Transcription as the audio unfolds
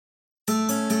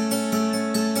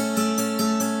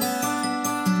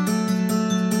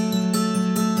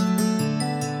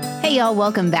Hey, y'all.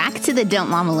 Welcome back to the Don't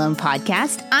Mom Alone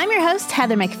podcast. I'm your host,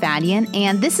 Heather McFadden,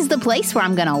 and this is the place where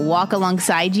I'm going to walk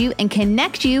alongside you and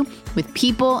connect you with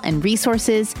people and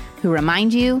resources who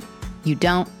remind you you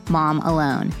don't mom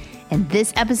alone. In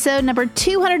this episode, number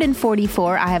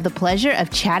 244, I have the pleasure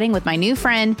of chatting with my new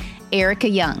friend,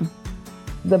 Ericka Young.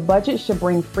 The budget should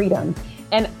bring freedom.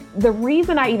 And the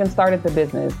reason I even started the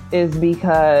business is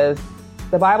because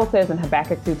the Bible says in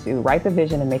Habakkuk 2:2, write the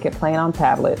vision and make it plain on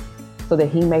tablets so that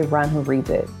he may run who reads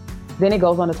it. Then it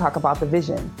goes on to talk about the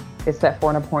vision. It's set for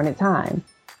an appointed time.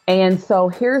 And so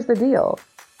here's the deal.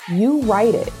 You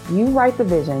write it. You write the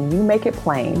vision. You make it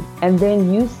plain. And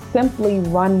then you simply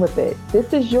run with it.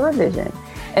 This is your vision.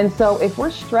 And so if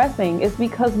we're stressing, it's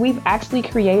because we've actually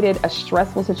created a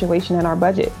stressful situation in our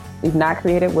budget. We've not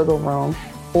created wiggle room,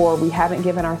 or we haven't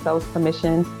given ourselves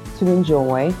permission to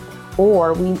enjoy,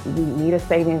 or we need a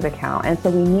savings account. And so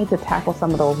we need to tackle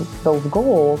some of those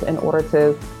goals in order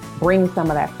to bring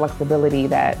some of that flexibility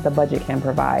that the budget can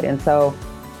provide. And so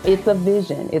it's a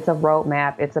vision, it's a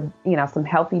roadmap, it's some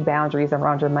healthy boundaries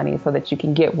around your money so that you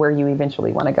can get where you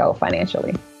eventually want to go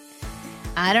financially.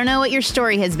 I don't know what your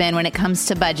story has been when it comes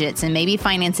to budgets and maybe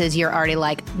finances. You're already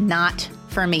like, not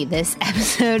for me. This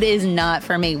episode is not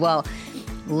for me. Well,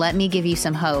 let me give you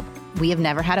some hope. We have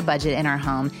never had a budget in our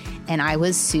home, and I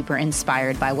was super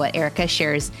inspired by what Ericka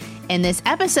shares in this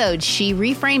episode. She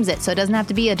reframes it so it doesn't have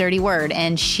to be a dirty word,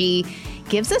 and she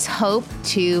gives us hope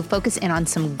to focus in on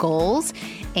some goals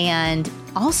and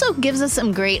also gives us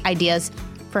some great ideas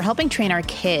for helping train our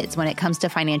kids when it comes to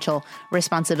financial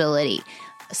responsibility.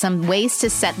 Some ways to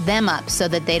set them up so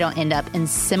that they don't end up in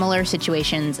similar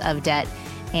situations of debt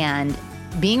and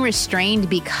being restrained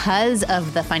because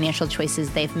of the financial choices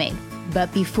they've made.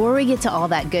 But before we get to all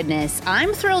that goodness,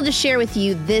 I'm thrilled to share with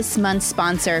you this month's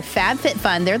sponsor,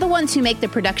 FabFitFun. They're the ones who make the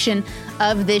production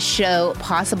of this show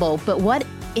possible. But what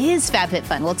is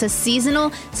FabFitFun? Well, it's a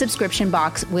seasonal subscription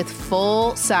box with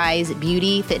full-size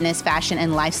beauty, fitness, fashion,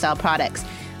 and lifestyle products.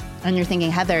 And you're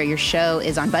thinking, Heather, your show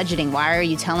is on budgeting. Why are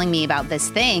you telling me about this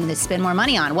thing to spend more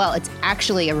money on? Well, it's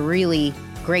actually a really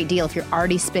great deal. If you're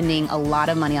already spending a lot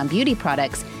of money on beauty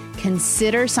products,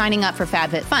 consider signing up for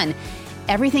FabFitFun.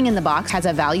 Everything in the box has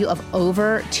a value of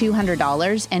over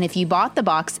 $200. And if you bought the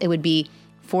box, it would be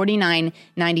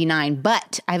 $49.99.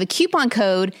 But I have a coupon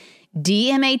code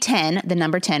DMA10, the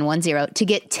number 10, to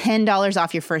get $10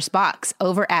 off your first box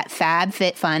over at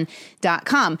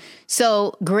fabfitfun.com.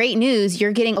 So great news.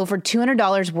 You're getting over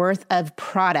 $200 worth of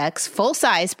products,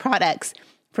 full-size products,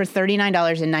 for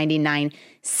 $39.99.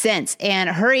 And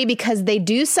hurry, because they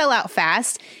do sell out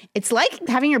fast. It's like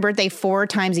having your birthday 4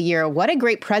 times a year. What a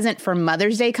great present for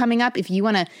Mother's Day coming up. If you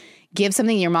want to give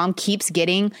something your mom keeps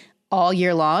getting all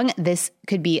year long, this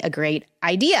could be a great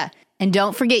idea. And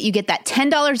don't forget, you get that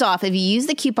 $10 off if you use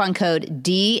the coupon code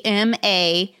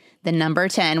DMA, the number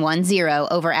 10,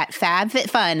 over at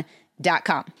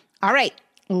fabfitfun.com. All right,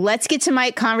 let's get to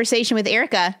my conversation with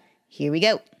Ericka. Here we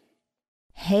go.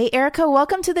 Hey, Ericka,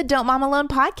 welcome to the Don't Mom Alone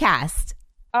podcast.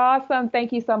 Awesome.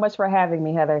 Thank you so much for having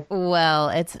me, Heather. Well,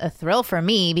 it's a thrill for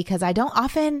me because I don't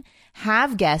often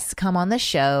have guests come on the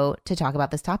show to talk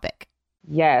about this topic.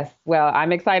 Yes. Well,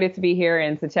 I'm excited to be here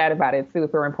and to chat about it. It's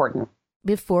super important.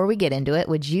 Before we get into it,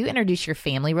 would you introduce your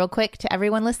family real quick to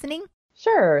everyone listening?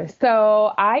 Sure.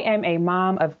 So I am a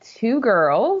mom of 2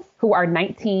 girls who are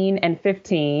 19 and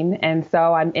 15. And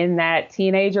so I'm in that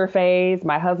teenager phase.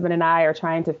 My husband and I are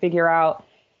trying to figure out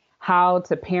how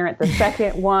to parent the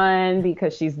second one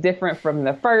because she's different from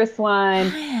the first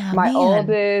one. My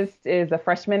oldest is a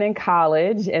freshman in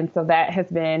college. And so that has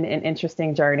been an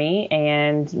interesting journey.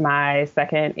 And my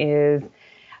second is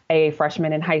a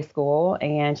freshman in high school,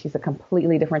 and she's a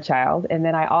completely different child. And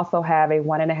then I also have a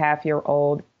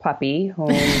 1.5-year-old puppy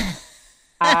whom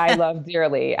I love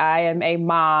dearly. I am a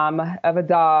mom of a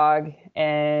dog,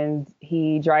 and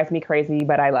he drives me crazy,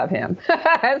 but I love him.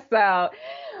 So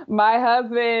my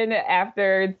husband,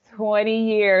 after 20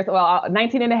 years,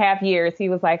 19 and a half years, he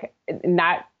was like,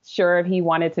 not sure if he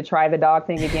wanted to try the dog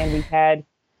thing again. We've had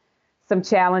some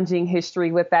challenging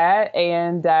history with that.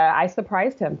 And I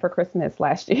surprised him for Christmas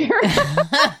last year.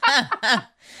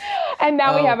 And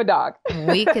now we have a dog.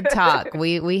 We could talk.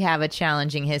 We have a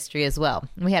challenging history as well.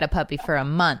 We had a puppy for a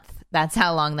month. That's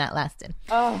how long that lasted.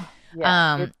 Oh,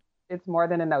 yeah. It's more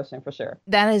than a notion for sure.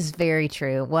 That is very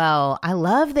true. Well, I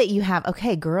love that you have,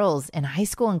 girls in high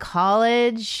school and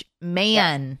college.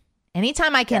 Man,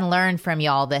 anytime I can learn from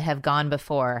y'all that have gone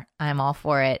before, I'm all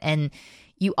for it. And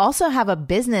you also have a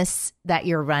business that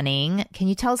you're running. Can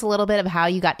you tell us a little bit of how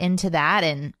you got into that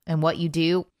and what you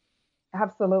do?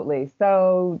 Absolutely.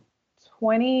 So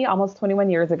 20, almost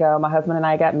 21 years ago, my husband and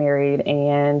I got married,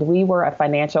 and we were a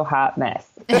financial hot mess.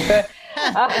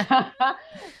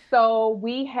 So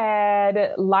we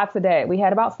had lots of debt. We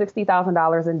had about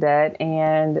 $60,000 in debt,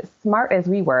 and smart as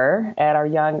we were at our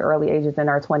young, early ages in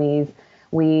our 20s,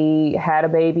 we had a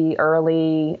baby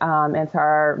early into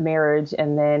our marriage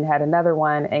and then had another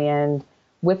one. And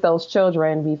with those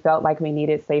children, we felt like we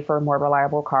needed safer, more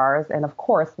reliable cars. And of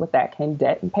course, with that came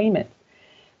debt and payments.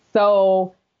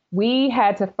 So we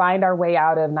had to find our way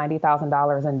out of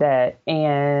 $90,000 in debt.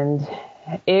 And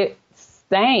it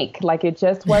stank. Like, it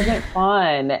just wasn't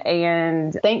fun.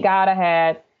 And thank God I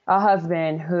had a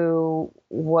husband who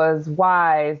was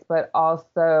wise, but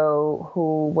also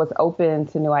who was open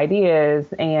to new ideas.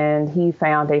 And he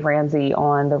found Dave Ramsey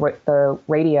on the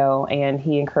radio, and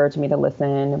he encouraged me to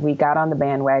listen. We got on the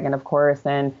bandwagon, of course,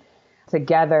 and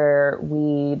together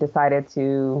we decided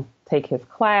to take his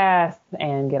class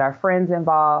and get our friends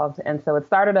involved. And so it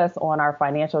started us on our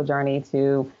financial journey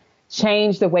to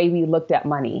change the way we looked at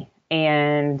money.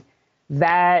 And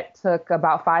that took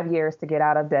about 5 years to get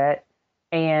out of debt.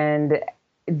 And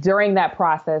during that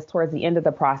process, towards the end of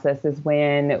the process, is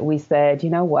when we said, you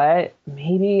know what,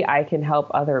 maybe I can help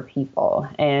other people.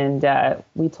 And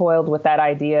we toiled with that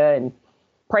idea and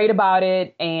prayed about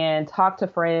it and talked to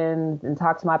friends and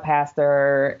talked to my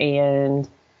pastor. And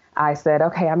I said,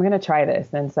 okay, I'm going to try this.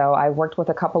 And so I worked with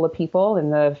a couple of people in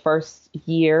the first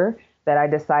year that I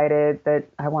decided that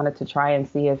I wanted to try and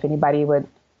see if anybody would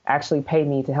actually pay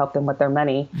me to help them with their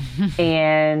money.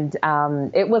 And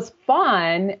it was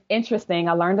fun, interesting.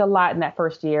 I learned a lot in that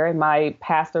first year, and my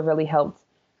pastor really helped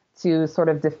to sort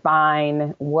of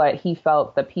define what he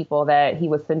felt the people that he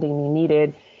was sending me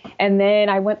needed. And then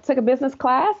I took a business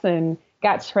class and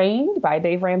got trained by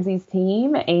Dave Ramsey's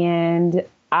team. And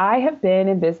I have been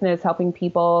in business helping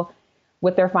people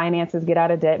with their finances, get out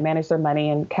of debt, manage their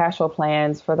money and cash flow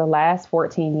plans for the last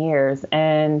 14 years.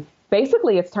 And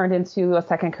basically, it's turned into a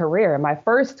second career. My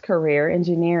first career,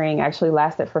 engineering, actually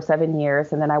lasted for 7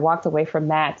 years. And then I walked away from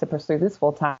that to pursue this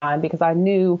full time because I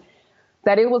knew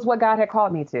that it was what God had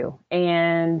called me to.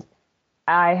 And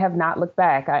I have not looked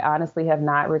back. I honestly have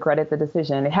not regretted the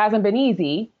decision. It hasn't been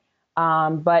easy,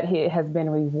 but it has been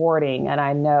rewarding. And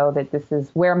I know that this is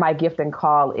where my gift and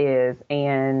call is.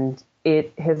 And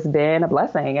it has been a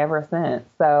blessing ever since.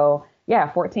 So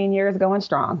yeah, 14 years going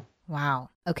strong. Wow.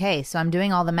 Okay. So I'm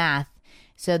doing all the math.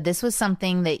 So this was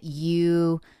something that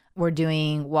you were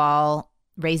doing while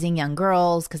raising young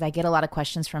girls, because I get a lot of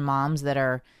questions from moms that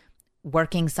are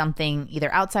working something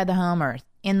either outside the home or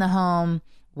in the home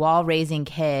while raising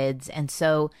kids. And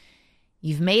so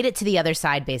you've made it to the other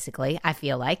side, basically, I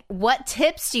feel like. What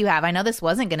tips do you have? I know this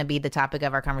wasn't going to be the topic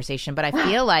of our conversation, but I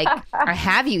feel like I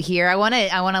have you here. I want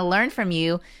to learn from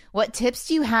you. What tips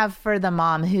do you have for the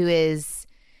mom who is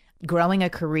growing a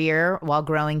career while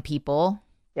growing people?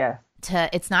 Yes.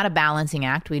 It's not a balancing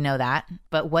act. We know that.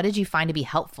 But what did you find to be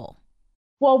helpful?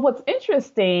 Well, what's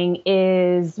interesting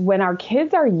is when our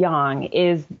kids are young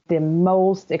is the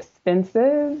most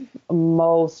expensive,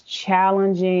 most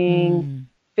challenging,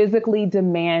 physically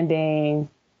demanding,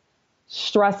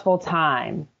 stressful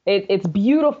time. It's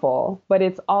beautiful, but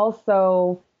it's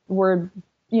also, we're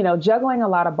juggling a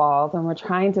lot of balls and we're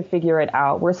trying to figure it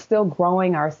out. We're still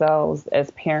growing ourselves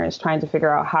as parents, trying to figure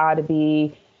out how to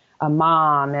be a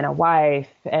mom and a wife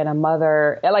and a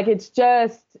mother. Like, it's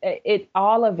just,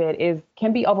 all of it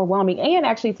can be overwhelming. And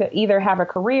actually to either have a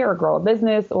career or grow a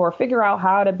business or figure out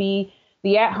how to be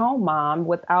the at-home mom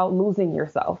without losing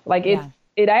yourself. Like,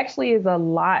 it actually is a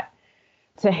lot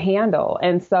to handle.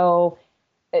 And so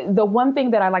the one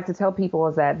thing that I like to tell people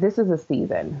is that this is a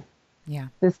season. Yeah.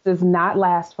 This does not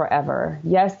last forever.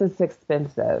 Yes, it's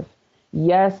expensive.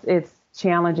 Yes, it's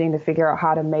challenging to figure out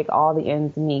how to make all the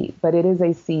ends meet, but it is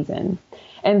a season.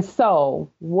 And so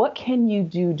what can you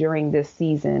do during this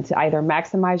season to either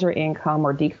maximize your income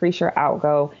or decrease your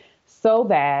outgo so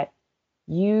that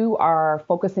you are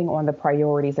focusing on the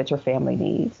priorities that your family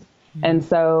needs? Mm-hmm. And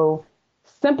so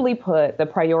simply put, the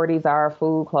priorities are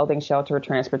food, clothing, shelter,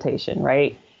 transportation,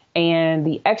 right? And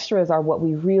the extras are what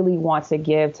we really want to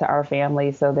give to our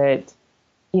family so that,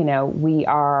 we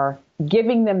are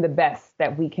giving them the best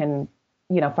that we can,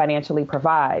 financially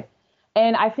provide.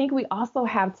 And I think we also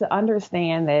have to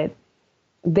understand that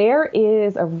there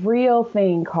is a real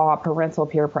thing called parental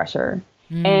peer pressure.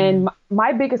 And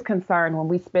my biggest concern when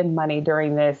we spend money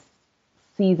during this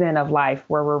season of life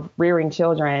where we're rearing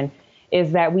children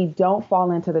is that we don't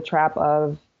fall into the trap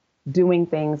of doing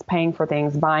things, paying for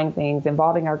things, buying things,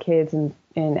 involving our kids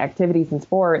in activities and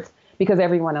sports because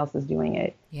everyone else is doing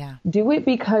it. Yeah. Do it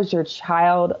because your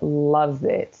child loves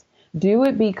it. Do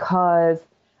it because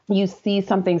you see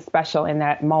something special in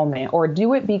that moment, or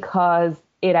do it because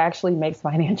it actually makes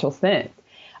financial sense.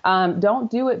 Don't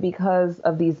do it because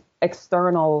of these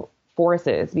external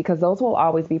forces, because those will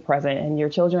always be present and your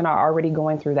children are already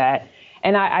going through that.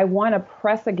 And I want to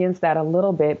press against that a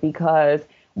little bit, because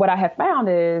what I have found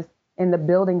is in the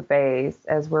building phase,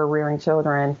 as we're rearing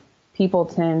children, people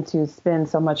tend to spend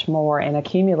so much more and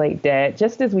accumulate debt,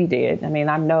 just as we did. I mean,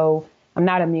 I'm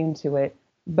not immune to it,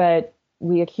 but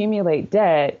we accumulate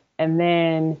debt, and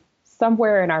then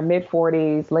somewhere in our mid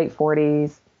 40s, late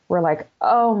 40s, we're like,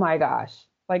 oh my gosh,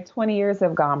 like 20 years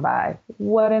have gone by.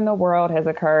 What in the world has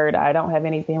occurred? I don't have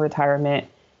anything in retirement,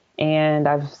 and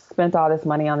I've spent all this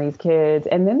money on these kids.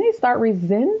 And then they start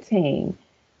resenting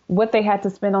what they had to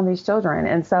spend on these children.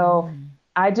 And so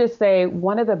I just say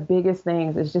one of the biggest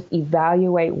things is just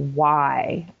evaluate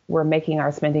why we're making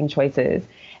our spending choices,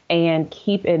 and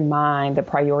keep in mind the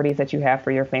priorities that you have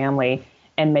for your family,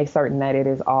 and make certain that it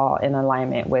is all in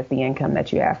alignment with the income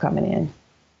that you have coming in.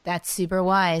 That's super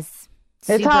wise.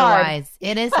 It's hard. Wise.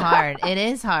 It is hard. It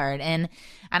is hard. And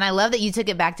I love that you took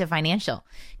it back to financial.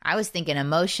 I was thinking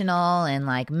emotional and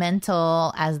like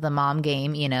mental as the mom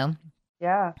game, you know?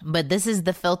 Yeah. But this is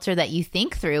the filter that you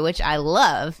think through, which I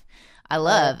love. I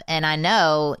love. Yeah. And I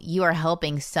know you are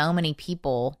helping so many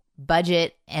people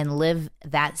budget and live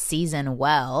that season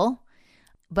well.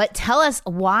 But tell us,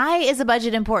 why is a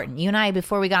budget important? You and I,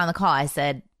 before we got on the call, I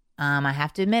said, I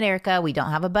have to admit, Ericka, we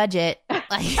don't have a budget.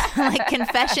 Like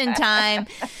confession time.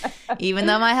 Even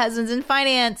though my husband's in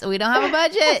finance, we don't have a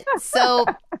budget. So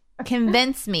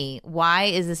convince me, why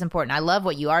is this important? I love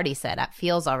what you already said. That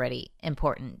feels already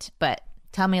important. But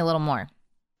tell me a little more.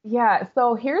 Yeah.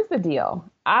 So here's the deal.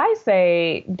 I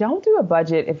say, don't do a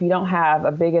budget if you don't have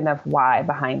a big enough why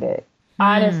behind it.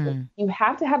 Honestly, you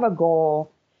have to have a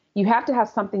goal. You have to have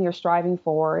something you're striving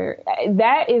for.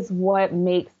 That is what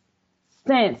makes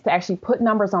sense, to actually put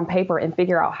numbers on paper and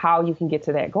figure out how you can get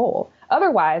to that goal.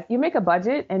 Otherwise, you make a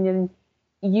budget and then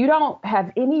you don't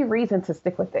have any reason to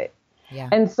stick with it. Yeah.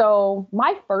 And so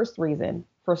my first reason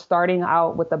for starting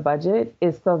out with a budget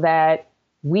is so that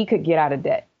we could get out of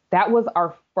debt. That was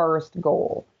our first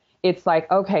goal. It's like,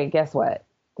 okay, guess what?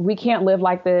 We can't live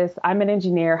like this. I'm an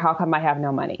engineer. How come I have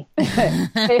no money?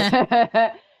 It's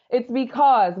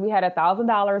because we had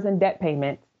 $1,000 in debt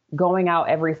payments going out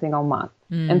every single month.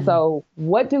 And so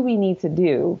what do we need to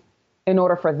do in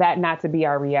order for that not to be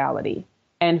our reality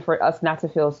and for us not to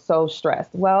feel so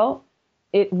stressed? Well,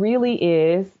 it really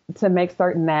is to make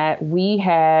certain that we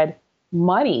had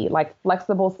money, like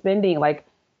flexible spending, like,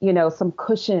 you know, some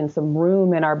cushion, some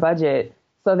room in our budget,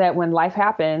 so that when life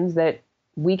happens, that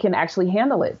we can actually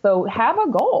handle it. So have a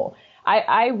goal.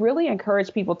 I really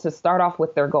encourage people to start off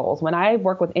with their goals. When I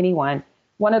work with anyone,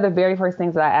 one of the very first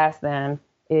things that I ask them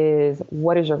is,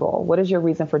 what is your goal? What is your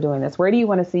reason for doing this? Where do you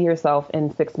want to see yourself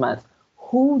in 6 months?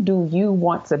 Who do you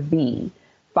want to be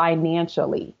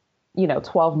financially,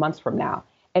 12 months from now?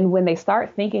 And when they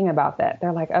start thinking about that,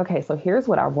 they're like, okay, so here's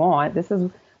what I want. This is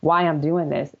why I'm doing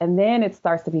this. And then it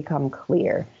starts to become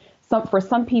clear. For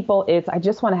some people, it's, I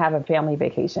just want to have a family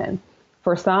vacation.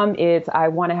 For some, it's, I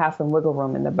want to have some wiggle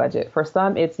room in the budget. For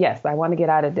some, it's, yes, I want to get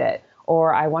out of debt,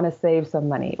 or I want to save some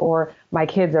money, or my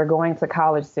kids are going to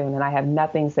college soon and I have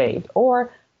nothing saved,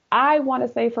 or I want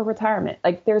to save for retirement.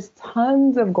 Like, there's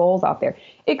tons of goals out there.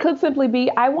 It could simply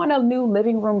be, I want a new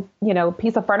living room,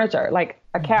 piece of furniture, like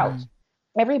a couch.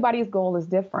 Everybody's goal is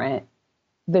different,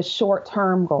 the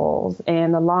short-term goals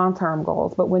and the long-term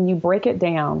goals. But when you break it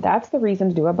down, that's the reason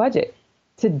to do a budget.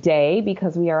 Today,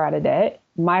 because we are out of debt,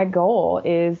 my goal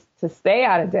is to stay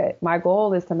out of debt. My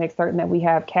goal is to make certain that we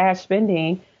have cash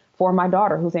spending for my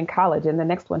daughter who's in college and the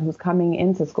next one who's coming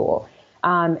into school,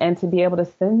 and to be able to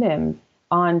send them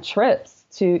on trips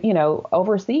to,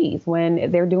 overseas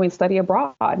when they're doing study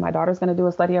abroad. My daughter's going to do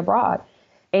a study abroad,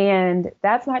 and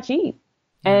that's not cheap.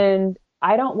 And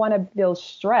I don't want to feel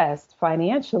stressed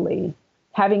financially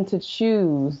having to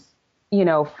choose,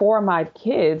 for my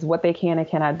kids, what they can and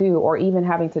cannot do, or even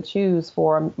having to choose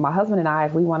for my husband and I,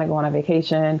 if we want to go on a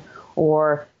vacation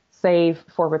or save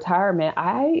for retirement.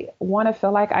 I want to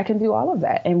feel like I can do all of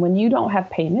that. And when you don't have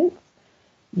payments,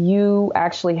 you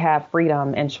actually have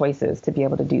freedom and choices to be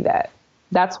able to do that.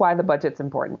 That's why the budget's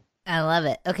important. I love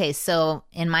it. Okay, so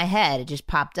in my head, it just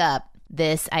popped up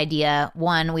this idea.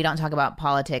 One, we don't talk about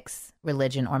politics,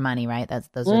 religion, or money, right?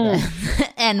 Those are the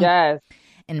and yes.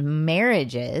 And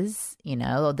marriages,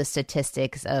 the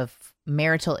statistics of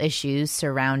marital issues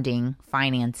surrounding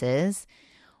finances.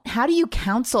 How do you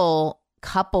counsel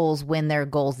couples when their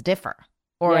goals differ?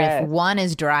 Or if one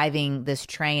is driving this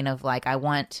train of like, I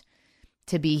want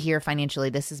to be here financially,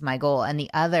 this is my goal, and the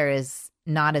other is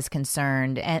not as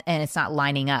concerned and it's not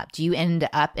lining up, do you end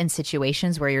up in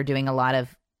situations where you're doing a lot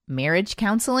of marriage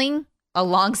counseling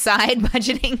alongside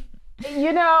budgeting?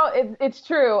 It's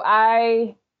true.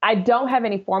 I don't have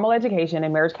any formal education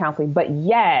in marriage counseling, but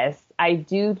yes, I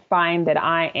do find that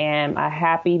I am a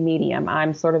happy medium.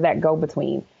 I'm sort of that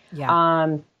go-between. Yeah.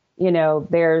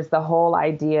 There's the whole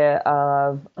idea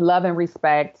of love and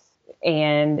respect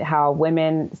and how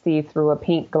women see through a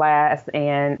pink glass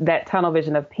and that tunnel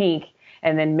vision of pink,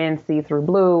 and then men see through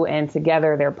blue, and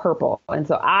together they're purple. And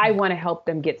so I want to help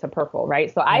them get to purple,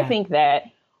 right? So I think that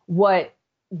what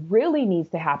really needs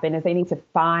to happen is they need to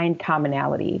find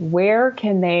commonality. Where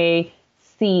can they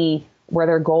see where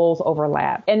their goals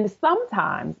overlap? And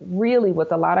sometimes, really,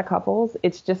 with a lot of couples,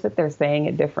 it's just that they're saying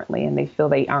it differently and they feel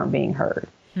they aren't being heard.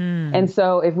 And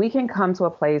so if we can come to a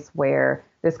place where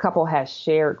this couple has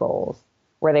shared goals,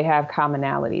 where they have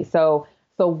commonality. So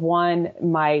one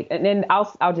might, and then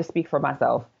I'll just speak for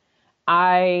myself.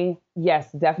 I,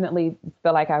 yes, definitely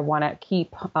feel like I want to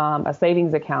keep a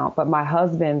savings account, but my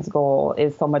husband's goal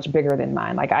is so much bigger than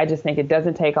mine. Like, I just think it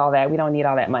doesn't take all that. We don't need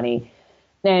all that money.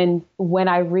 And when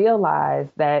I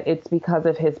realized that it's because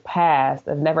of his past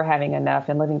of never having enough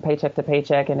and living paycheck to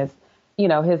paycheck, and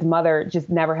his mother just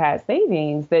never had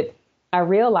savings, that I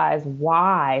realized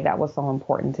why that was so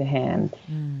important to him.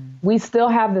 We still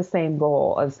have the same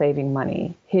goal of saving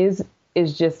money. His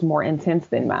is just more intense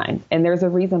than mine. And there's a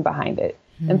reason behind it.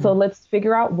 And so let's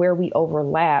figure out where we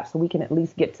overlap so we can at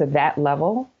least get to that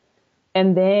level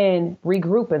and then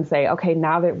regroup and say, okay,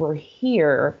 now that we're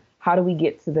here, how do we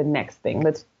get to the next thing?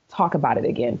 Let's talk about it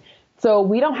again. So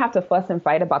we don't have to fuss and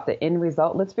fight about the end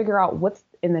result. Let's figure out what's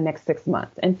in the next 6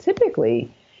 months. And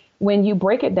typically, when you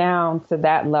break it down to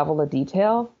that level of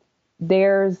detail,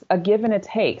 there's a give and a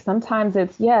take. Sometimes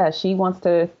it's, she wants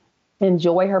to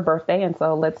enjoy her birthday. And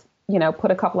so let's,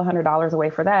 put a couple of $100s away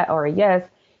for that. Or yes,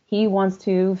 he wants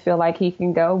to feel like he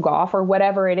can go golf or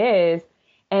whatever it is.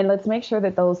 And let's make sure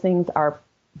that those things are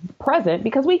present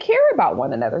because we care about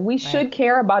one another. We should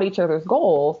care about each other's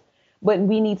goals, but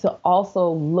we need to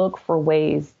also look for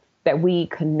ways that we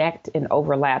connect and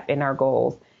overlap in our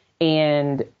goals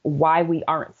and why we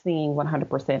aren't seeing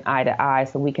 100% eye to eye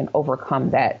so we can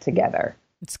overcome that together.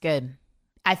 It's good.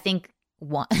 I think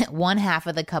one half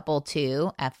of the couple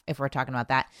too, if we're talking about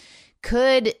that,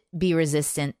 could be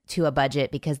resistant to a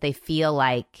budget because they feel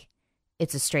like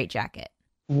it's a straitjacket.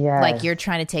 Yes. Like you're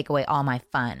trying to take away all my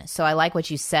fun. So I like what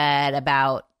you said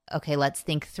about, okay, let's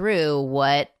think through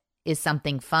what is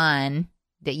something fun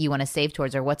that you want to save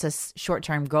towards, or what's a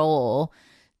short-term goal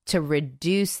to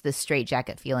reduce the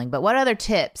straitjacket feeling. But what other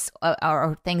tips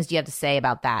or things do you have to say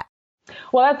about that?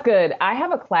 Well, that's good. I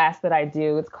have a class that I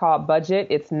do. It's called Budget.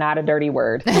 It's not a dirty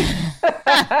word.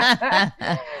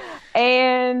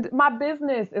 And my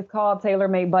business is called Tailor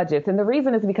Made Budgets. And the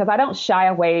reason is because I don't shy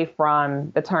away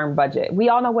from the term budget. We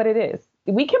all know what it is.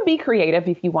 We can be creative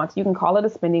if you want to. You can call it a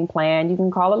spending plan. You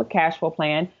can call it a cash flow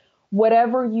plan.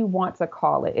 Whatever you want to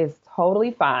call it is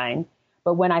totally fine.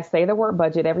 But when I say the word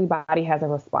budget, everybody has a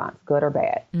response, good or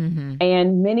bad. Mm-hmm.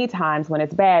 And many times when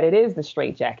it's bad, it is the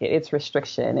straitjacket. It's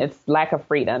restriction. It's lack of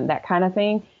freedom, that kind of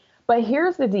thing. But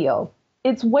here's the deal.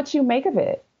 It's what you make of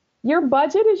it. Your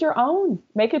budget is your own.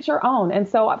 Make it your own. And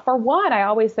so for one, I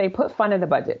always say put fun in the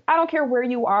budget. I don't care where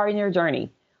you are in your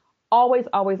journey. Always,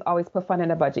 always, always put fun in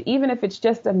the budget. Even if it's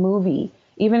just a movie,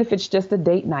 even if it's just a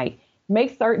date night.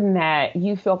 Make certain that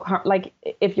you feel like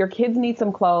if your kids need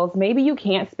some clothes, maybe you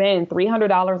can't spend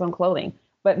 $300 on clothing,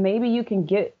 but maybe you can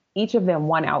get each of them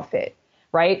one outfit,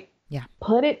 right? Yeah.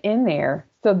 Put it in there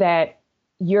so that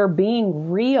you're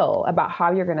being real about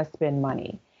how you're going to spend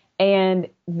money. And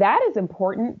that is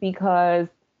important because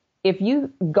if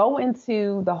you go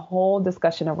into the whole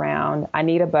discussion around, I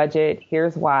need a budget,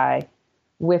 here's why,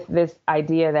 with this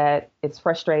idea that it's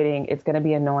frustrating, it's going to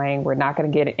be annoying, we're not going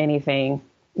to get anything,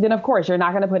 then of course you're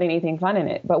not going to put anything fun in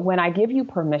it. But when I give you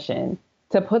permission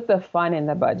to put the fun in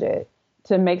the budget,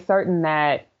 to make certain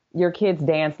that your kids'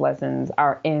 dance lessons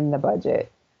are in the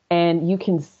budget and you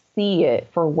can see it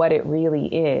for what it really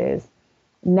is,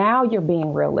 now you're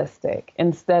being realistic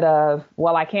instead of,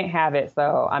 well, I can't have it,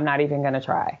 so I'm not even going to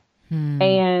try.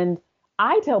 And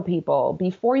I tell people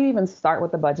before you even start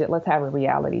with the budget, let's have a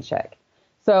reality check.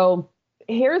 So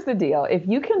here's the deal. If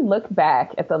you can look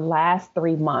back at the last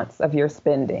 3 months of your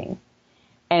spending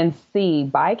and see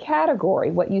by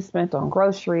category what you spent on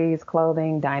groceries,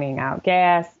 clothing, dining out,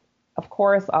 gas, of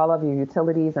course, all of your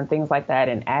utilities and things like that,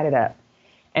 and add it up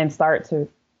and start to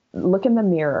look in the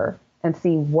mirror and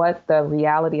see what the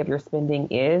reality of your spending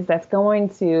is, that's going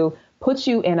to put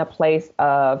you in a place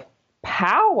of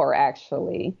power,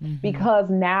 actually, because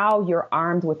now you're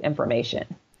armed with information.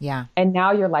 Yeah. And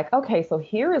now you're like, okay, so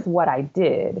here is what I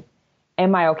did.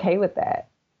 Am I okay with that?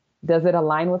 Does it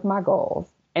align with my goals?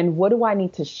 And what do I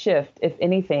need to shift, if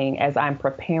anything, as I'm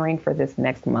preparing for this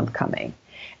next month coming?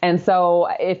 And so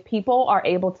if people are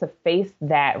able to face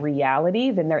that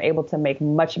reality, then they're able to make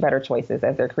much better choices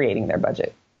as they're creating their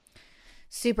budget.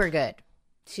 Super good.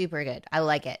 Super good. I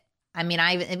like it. I mean,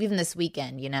 even this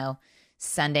weekend,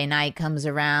 Sunday night comes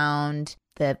around,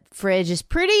 the fridge is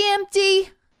pretty empty.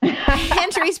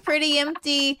 Pantry's pretty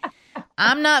empty.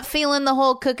 I'm not feeling the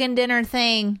whole cooking dinner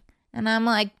thing. And I'm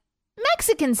like,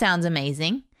 Mexican sounds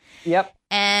amazing. Yep.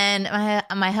 And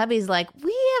my hubby's like,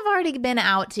 we have already been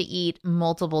out to eat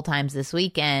multiple times this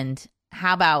weekend.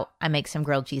 How about I make some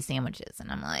grilled cheese sandwiches?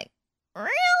 And I'm like, really?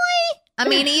 I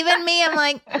mean, even me, I'm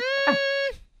like,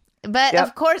 But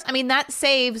of course, I mean, that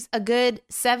saves a good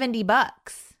 $70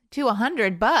 to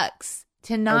 $100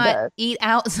 to not eat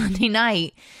out Sunday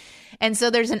night. And so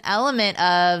there's an element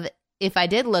of, if I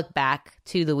did look back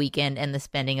to the weekend and the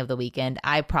spending of the weekend,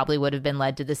 I probably would have been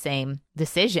led to the same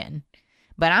decision.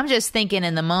 But I'm just thinking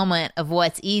in the moment of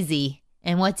what's easy.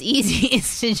 And what's easy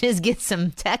is to just get some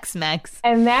Tex-Mex.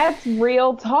 And that's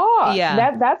real talk.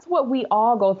 Yeah. That's what we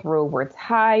all go through. We're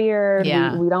tired.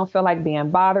 Yeah. We don't feel like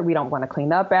being bothered. We don't want to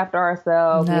clean up after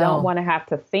ourselves. No. We don't want to have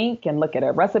to think and look at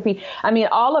a recipe. I mean,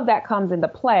 all of that comes into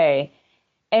play.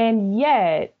 And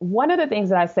yet, one of the things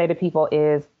that I say to people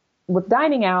is, with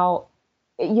dining out,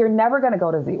 you're never going to go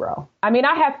to zero. I mean,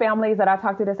 I have families that I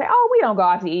talk to that say, oh, we don't go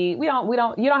out to eat. You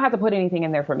don't have to put anything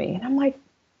in there for me. And I'm like,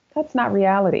 that's not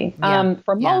reality. Yeah.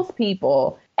 For most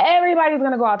people, everybody's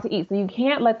going to go out to eat. So you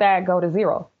can't let that go to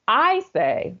zero. I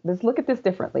say, let's look at this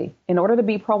differently. In order to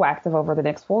be proactive over the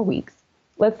next 4 weeks,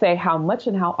 let's say how much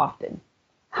and how often.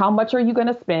 How much are you going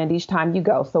to spend each time you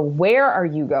go? So where are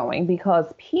you going? Because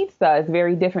pizza is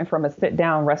very different from a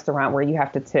sit-down restaurant where you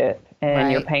have to tip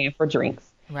and you're paying for drinks.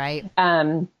 Right.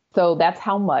 So that's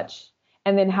how much.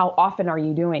 And then how often are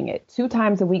you doing it? 2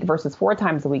 times a week versus 4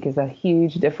 times a week is a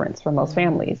huge difference for most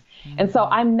families. And so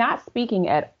I'm not speaking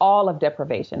at all of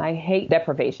deprivation. I hate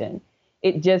deprivation.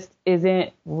 It just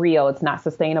isn't real. It's not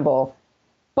sustainable.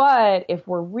 But if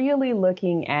we're really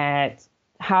looking at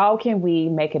how can we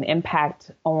make an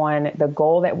impact on the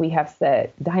goal that we have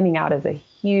set, dining out is a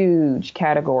huge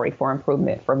category for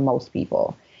improvement for most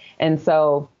people. And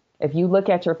so if you look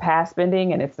at your past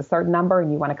spending and it's a certain number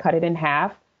and you want to cut it in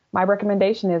half, my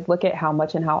recommendation is look at how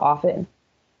much and how often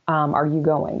are you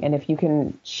going. And if you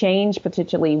can change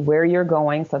potentially where you're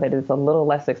going so that it's a little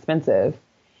less expensive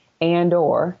and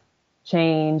or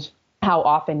change how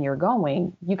often you're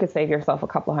going, you could save yourself a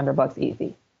couple $100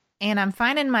 easy. And I'm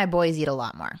finding my boys eat a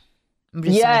lot more. I'm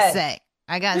just going to say.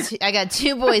 I got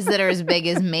 2 boys that are as big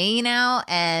as me now.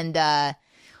 And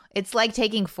it's like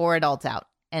taking 4 adults out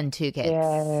and 2 kids.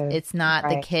 Yes, it's not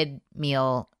the kid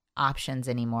meal options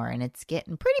anymore, and it's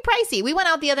getting pretty pricey. We went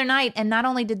out the other night, and not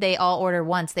only did they all order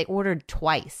once, they ordered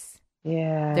twice.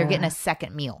 Yeah. They're getting a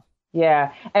second meal.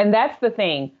 Yeah. And that's the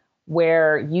thing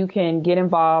where you can get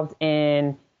involved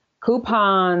in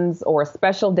coupons or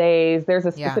special days. There's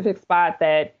a specific spot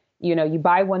that, you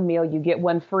buy 1 meal, you get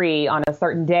 1 free on a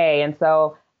certain day. And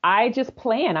so I just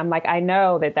plan. I'm like, I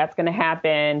know that that's going to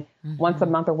happen once a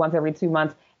month or once every 2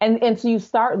 months. And so you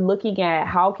start looking at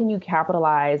how can you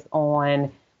capitalize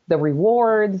on the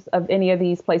rewards of any of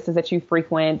these places that you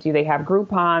frequent. Do they have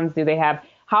Groupons?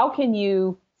 How can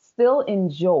you still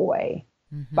enjoy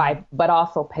but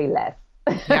also pay less?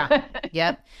 Yeah.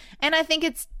 Yep. And I think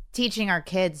it's teaching our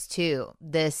kids too,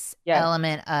 this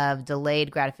element of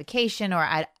delayed gratification, or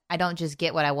I don't just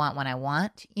get what I want when I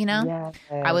want, Yes.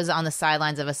 I was on the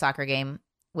sidelines of a soccer game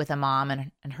with a mom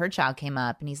and her child came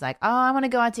up and he's like, oh, I want to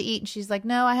go out to eat. And she's like,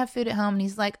 no, I have food at home. And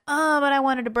he's like, oh, but I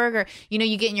wanted a burger.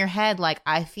 You get in your head like,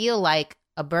 I feel like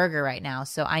a burger right now.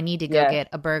 So I need to go get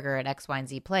a burger at X, Y, and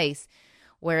Z place.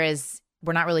 Whereas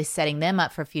we're not really setting them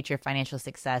up for future financial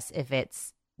success if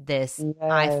it's this,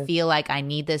 I feel like I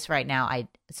need this right now.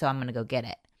 So I'm going to go get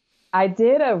it. I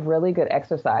did a really good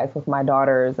exercise with my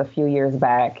daughters a few years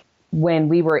back when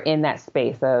we were in that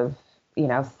space of,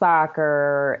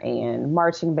 soccer and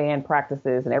marching band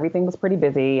practices and everything was pretty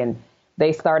busy. And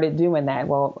they started doing that.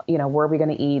 Well, where are we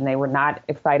going to eat? And they were not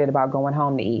excited about going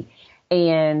home to eat.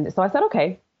 And so I said,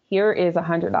 okay, here is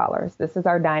 $100. This is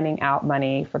our dining out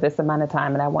money for this amount of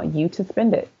time. And I want you to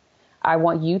spend it. I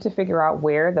want you to figure out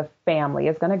where the family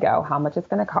is going to go, how much it's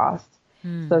going to cost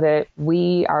so that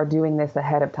we are doing this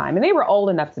ahead of time. And they were old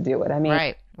enough to do it. I mean,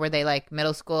 right. Were they like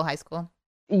middle school, high school?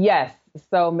 Yes.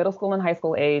 So middle school and high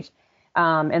school age.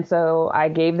 And so I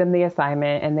gave them the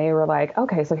assignment and they were like,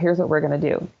 okay, so here's what we're going to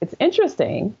do. It's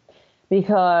interesting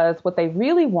because what they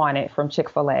really wanted from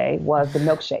Chick-fil-A was the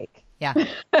milkshake.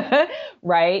 Yeah.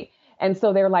 Right. And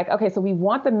so they're like, okay, so we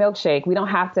want the milkshake. We don't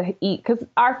have to eat because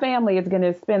our family is going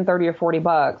to spend 30 or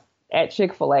 $40 at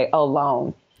Chick-fil-A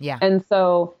alone. Yeah. And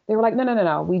so they were like, no, no, no,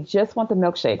 no. We just want the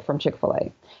milkshake from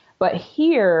Chick-fil-A. But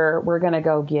here we're going to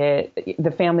go get,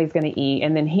 the family's going to eat.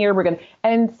 And then here we're going to,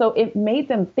 and so it made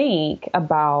them think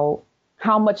about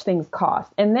how much things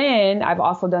cost. And then I've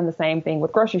also done the same thing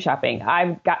with grocery shopping.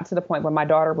 I've gotten to the point when my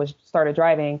daughter started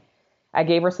driving, I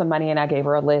gave her some money and I gave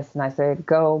her a list and I said,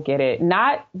 go get it.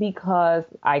 Not because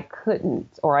I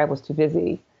couldn't or I was too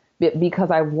busy, but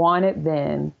because I wanted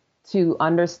them to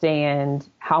understand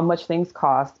how much things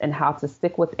cost and how to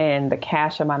stick within the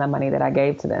cash amount of money that I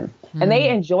gave to them. And they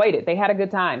enjoyed it. They had a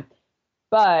good time.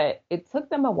 But it took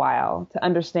them a while to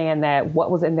understand that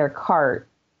what was in their cart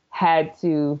had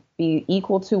to be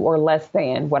equal to or less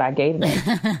than what I gave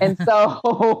them. and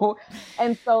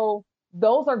so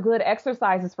those are good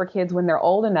exercises for kids when they're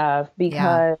old enough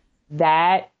because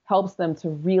that helps them to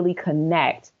really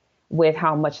connect with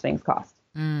how much things cost.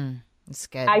 That's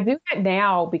good. I do that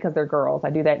now because they're girls. I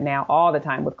do that now all the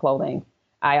time with clothing.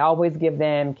 I always give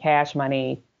them cash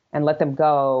money and let them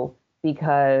go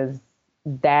because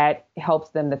that helps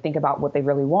them to think about what they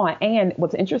really want. And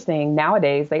what's interesting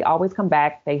nowadays, they always come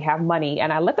back, they have money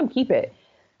and I let them keep it.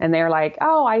 And they're like,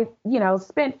 oh, I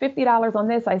spent $50 on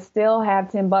this. I still have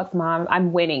 $10, Mom.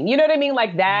 I'm winning. You know what I mean?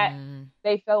 Like that.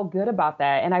 They felt good about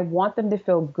that. And I want them to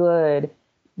feel good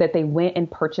that they went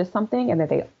and purchased something and that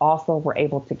they also were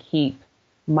able to keep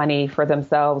money for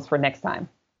themselves for next time.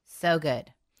 So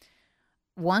good.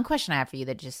 One question I have for you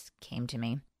that just came to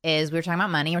me is we were talking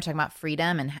about money. We're talking about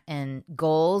freedom and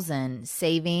goals and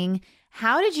saving.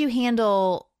 How did you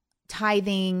handle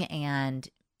tithing and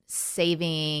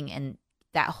saving and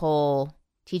that whole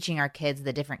teaching our kids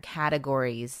the different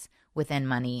categories within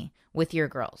money with your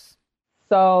girls?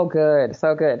 So good.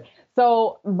 So good.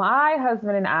 So my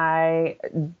husband and I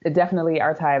definitely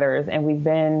are tithers, and we've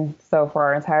been so for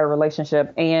our entire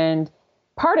relationship. And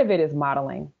part of it is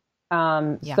modeling.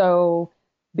 So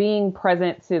being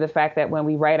present to the fact that when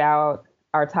we write out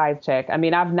our tithe check, I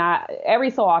mean, every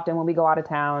so often when we go out of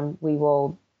town, we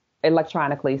will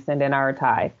electronically send in our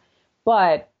tithe.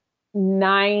 But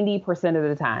 90% of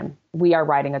the time, we are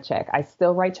writing a check. I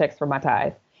still write checks for my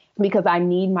tithe because I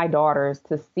need my daughters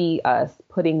to see us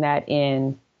putting that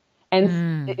in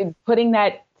and putting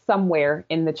that somewhere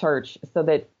in the church so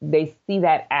that they see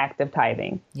that act of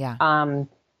tithing. Yeah.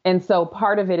 And so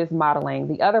part of it is modeling.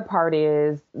 The other part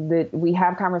is that we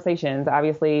have conversations,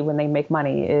 obviously, when they make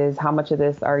money is how much of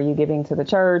this are you giving to the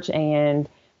church and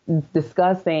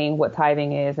discussing what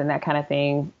tithing is and that kind of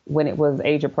thing when it was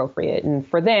age appropriate. And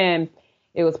for them,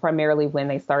 it was primarily when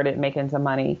they started making some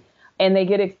money. And they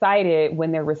get excited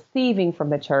when they're receiving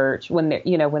from the church, when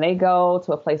they go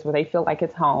to a place where they feel like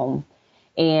it's home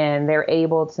and they're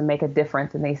able to make a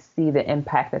difference and they see the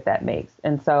impact that makes.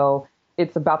 And so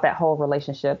it's about that whole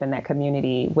relationship and that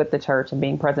community with the church and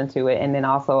being present to it. And then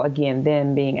also, again,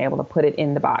 them being able to put it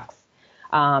in the box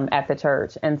at the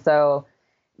church. And so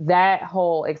that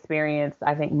whole experience,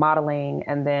 I think, modeling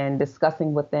and then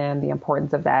discussing with them the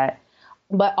importance of that.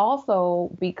 But also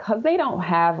because they don't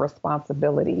have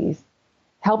responsibilities,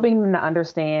 helping them to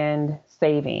understand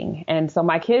saving. And so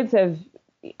my kids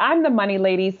I'm the money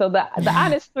lady. So the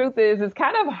honest truth is it's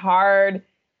kind of hard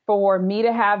for me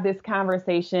to have this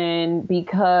conversation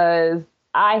because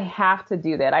I have to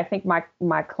do that. I think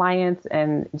my clients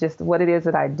and just what it is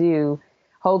that I do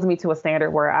holds me to a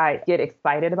standard where I get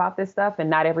excited about this stuff and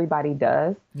not everybody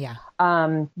does. Yeah.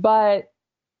 But,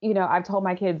 I've told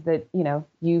my kids that,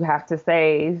 you have to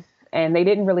save, and they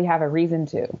didn't really have a reason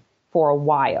to for a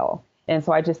while. And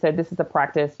so I just said, this is a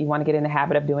practice. You want to get in the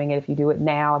habit of doing it. If you do it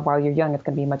now while you're young, it's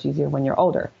going to be much easier when you're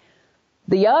older.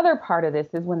 The other part of this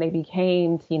is when they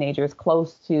became teenagers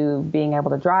close to being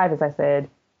able to drive, as I said,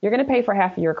 you're going to pay for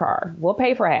half of your car. We'll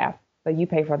pay for half, but you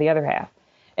pay for the other half.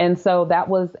 And so that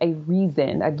was a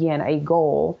reason, again, a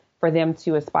goal for them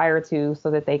to aspire to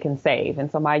so that they can save.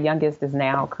 And so my youngest is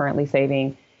now currently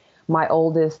saving. My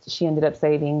oldest, she ended up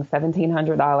saving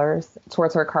 $1,700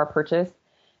 towards her car purchase.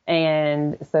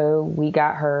 And so we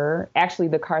got her, actually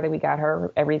the car that we got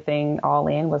her, everything all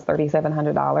in was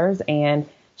 $3,700. And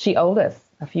she owed us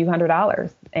a few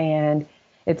 $100s. And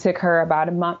it took her about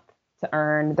a month to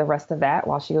earn the rest of that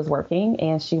while she was working.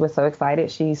 And she was so excited.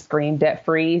 She screamed debt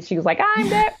free. She was like, I'm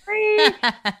debt free.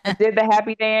 Did the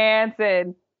happy dance.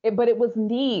 But it was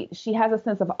neat. She has a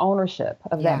sense of ownership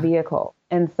of that vehicle.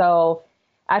 And so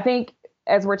I think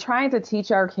as we're trying to teach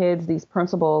our kids these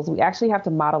principles, we actually have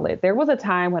to model it. There was a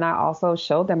time when I also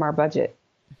showed them our budget.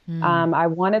 I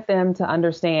wanted them to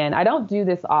understand. I don't do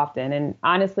this often. And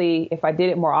honestly, if I did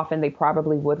it more often, they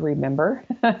probably would remember.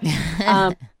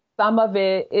 Some of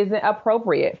it isn't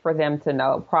appropriate for them to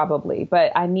know, probably.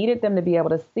 But I needed them to be able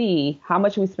to see how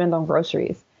much we spend on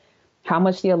groceries, how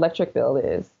much the electric bill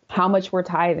is, how much we're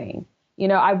tithing.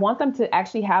 I want them to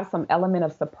actually have some element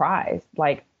of surprise,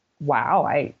 like, wow,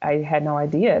 I had no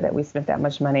idea that we spent that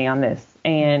much money on this.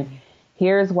 And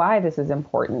here's why this is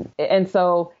important. And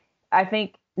so I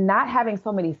think not having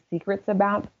so many secrets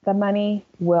about the money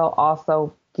will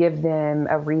also give them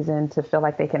a reason to feel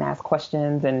like they can ask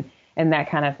questions and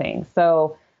that kind of thing.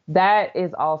 So that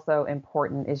is also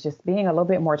important, is just being a little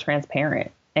bit more transparent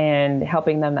and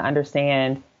helping them to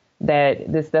understand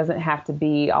that this doesn't have to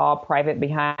be all private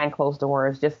behind closed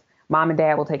doors. Just mom and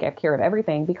dad will take care of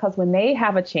everything, because when they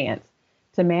have a chance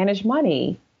to manage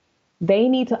money, they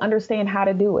need to understand how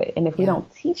to do it. And if we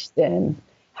don't teach them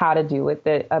how to do it,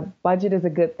 that a budget is a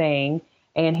good thing,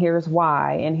 and here's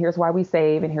why we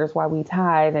save, and here's why we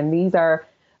tithe, and these are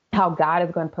how God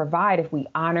is going to provide if we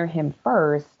honor him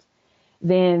first,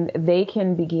 then they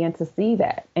can begin to see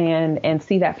that and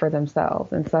see that for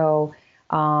themselves. And so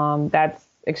that's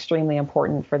extremely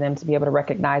important for them to be able to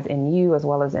recognize in you as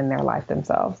well as in their life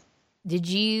themselves. Did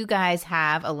you guys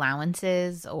have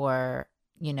allowances or,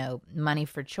 money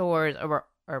for chores or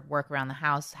work around the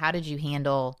house? How did you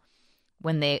handle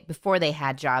before they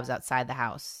had jobs outside the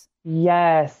house?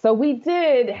 Yes. So we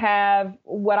did have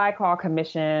what I call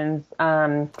commissions.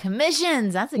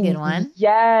 Commissions. That's a good one.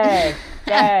 Yes.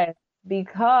 Yes.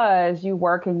 Because you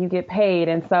work and you get paid.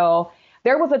 And so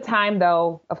there was a time,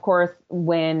 though, of course,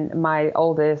 when my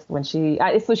oldest,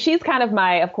 so she's kind of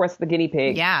of course, the guinea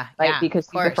pig. Yeah. Right. Yeah, because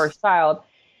she's the first child.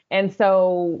 And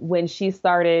so when she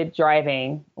started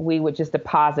driving, we would just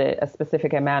deposit a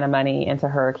specific amount of money into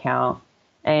her account.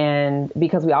 And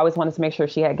because we always wanted to make sure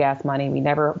she had gas money, we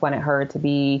never wanted her to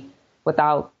be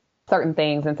without certain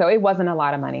things. And so it wasn't a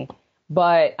lot of money.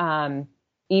 But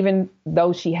even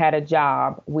though she had a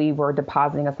job, we were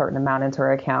depositing a certain amount into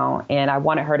her account. And I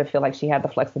wanted her to feel like she had the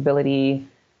flexibility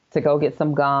to go get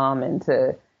some gum and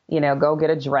to, go get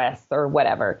a dress or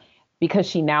whatever, because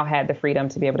she now had the freedom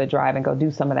to be able to drive and go do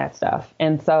some of that stuff.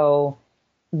 And so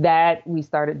that we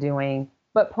started doing.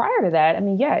 But prior to that,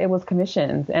 it was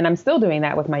commissions. And I'm still doing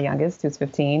that with my youngest, who's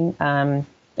 15.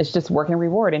 It's just work and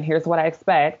reward. And here's what I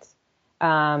expect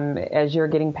as you're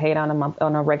getting paid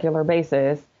on a regular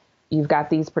basis. You've got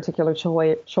these particular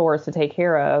chores to take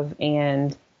care of,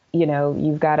 and,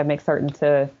 you've got to make certain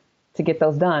to get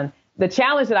those done. The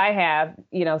challenge that I have,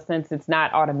 since it's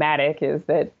not automatic, is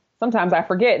that sometimes I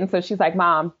forget. And so she's like,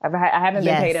 Mom, I haven't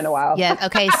been paid in a while. Yeah.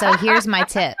 Okay. So here's my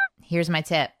tip.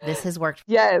 This has worked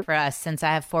for us since I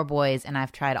have 4 boys, and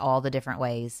I've tried all the different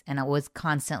ways, and I was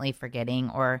constantly forgetting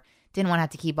or didn't want to have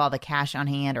to keep all the cash on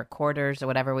hand or quarters or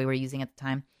whatever we were using at the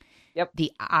time. Yep.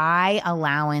 The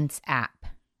iAllowance app.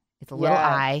 It's a little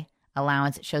I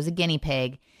allowance. It shows a guinea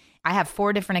pig. I have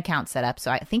 4 different accounts set up,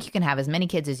 so I think you can have as many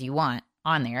kids as you want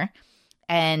on there.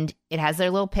 And it has their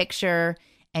little picture,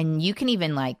 and you can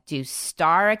even do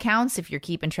star accounts if you're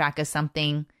keeping track of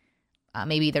something.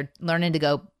 Maybe they're learning to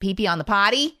go pee-pee on the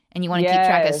potty and you want to keep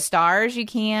track of stars, you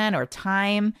can, or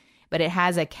time. But it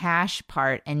has a cash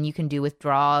part, and you can do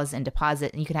withdrawals and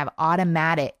deposit, and you can have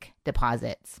automatic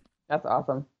deposits. That's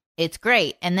awesome. It's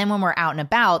great. And then when we're out and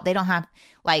about, they don't have,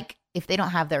 if they don't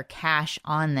have their cash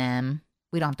on them,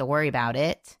 we don't have to worry about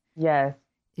it. Yes.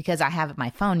 Because I have my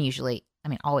phone usually,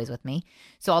 always with me.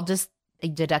 So I'll just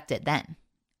deduct it then.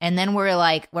 And then we're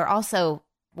also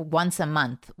once a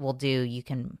month you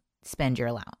can spend your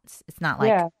allowance. It's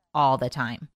not all the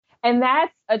time. And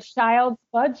that's a child's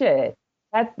budget.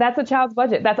 That's a child's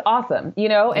budget. That's awesome.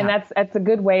 And that's a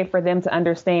good way for them to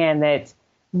understand that,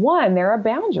 one, there are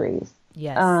boundaries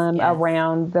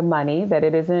around the money, that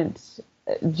it isn't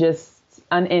just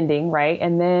unending, right?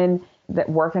 And then that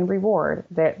work and reward,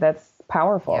 that's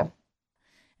powerful. Yeah.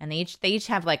 And they each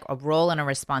have a role and a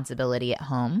responsibility at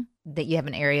home, that you have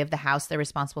an area of the house they're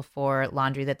responsible for,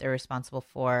 laundry that they're responsible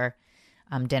for,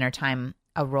 dinner time,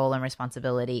 a role and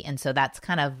responsibility. And so that's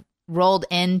kind of rolled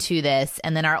into this.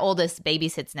 And then our oldest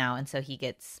babysits now, and so he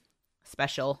gets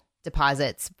special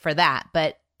deposits for that.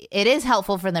 But it is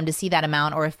helpful for them to see that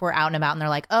amount, or if we're out and about and they're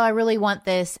like, oh, I really want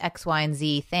this X, Y, and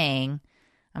Z thing.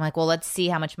 I'm like, well, let's see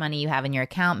how much money you have in your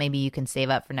account. Maybe you can save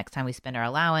up for next time we spend our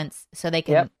allowance. So they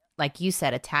can, like you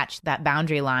said, attach that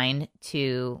boundary line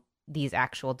to these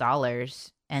actual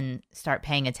dollars and start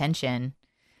paying attention.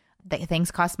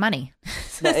 Things cost money.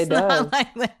 So it does.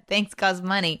 Things cost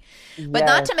money. But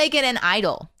not to make it an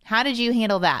idol. How did you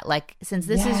handle that? Since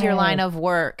this is your line of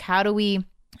work, how do we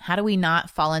not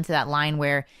fall into that line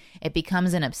where it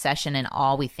becomes an obsession and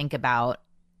all we think about,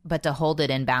 but to hold it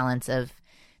in balance of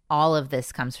all of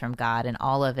this comes from God and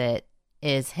all of it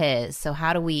is his. So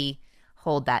how do we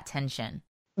hold that tension?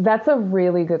 That's a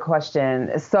really good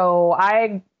question. So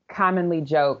I commonly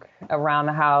joke around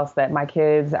the house that my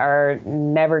kids are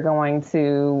never going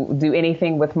to do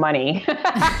anything with money.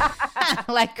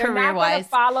 Like career-wise.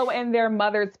 Follow in their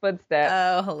mother's footsteps.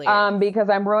 Oh, hilarious. Because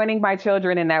I'm ruining my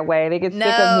children in that way. They get sick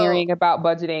of hearing about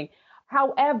budgeting.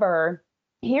 However,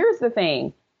 here's the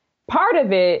thing. Part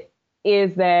of it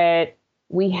is that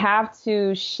we have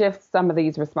to shift some of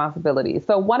these responsibilities.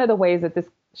 So one of the ways that this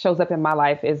shows up in my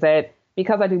life is that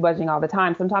because I do budgeting all the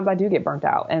time, sometimes I do get burnt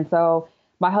out. And so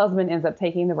my husband ends up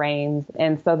taking the reins.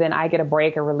 And so then I get a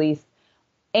break, a release,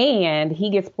 and he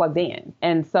gets plugged in.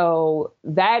 And so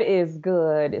that is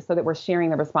good so that we're sharing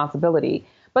the responsibility.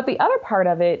 But the other part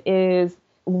of it is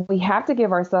we have to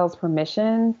give ourselves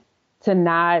permission to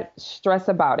not stress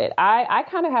about it. I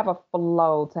kind of have a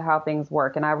flow to how things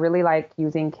work, and I really like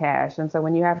using cash. And so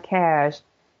when you have cash,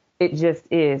 it just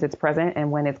is. It's present,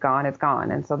 and when it's gone, it's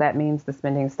gone. And so that means the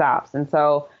spending stops. And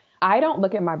so I don't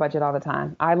look at my budget all the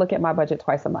time. I look at my budget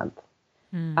twice a month.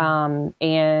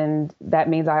 And that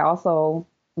means I also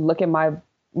look at my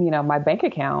bank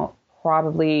account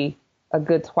probably a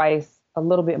good twice, a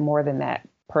little bit more than that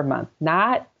per month,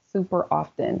 not super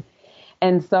often.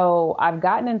 And so I've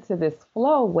gotten into this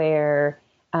flow where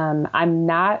I'm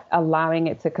not allowing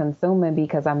it to consume me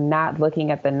because I'm not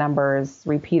looking at the numbers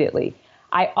repeatedly.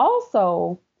 I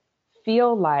also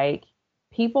feel like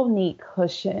people need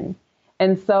cushion.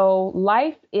 And so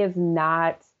life is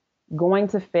not going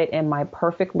to fit in my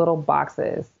perfect little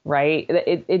boxes, right?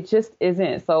 It just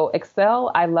isn't. So Excel,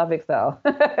 I love Excel.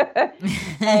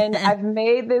 And I've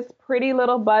made this pretty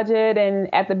little budget.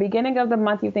 And at the beginning of the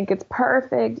month, you think it's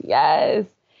perfect. Yes.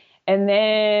 And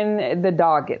then the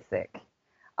dog gets sick.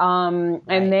 And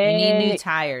then you need new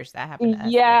tires. That happened to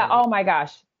us. Yeah. Oh my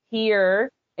gosh. Here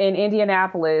in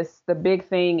Indianapolis, the big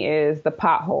thing is the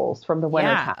potholes from the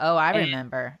winter time. Oh, I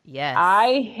remember. Yes.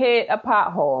 I hit a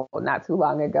pothole not too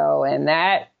long ago, and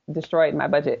that destroyed my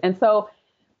budget. And so,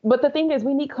 but the thing is,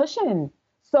 we need cushion.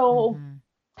 So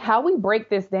how we break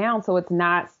this down so it's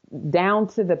not down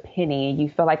to the penny, you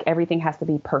feel like everything has to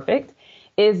be perfect,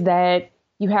 is that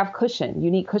you have cushion. You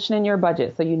need cushion in your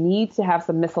budget. So you need to have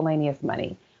some miscellaneous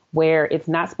money where it's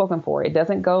not spoken for. It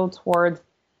doesn't go towards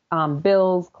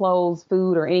bills, clothes,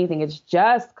 food, or anything. It's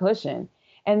just cushion.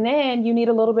 And then you need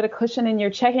a little bit of cushion in your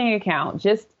checking account,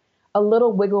 just a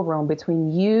little wiggle room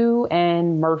between you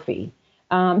and Murphy.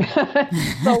 So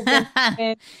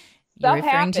when you're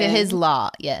referring to his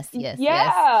law. Yes.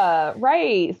 Yeah,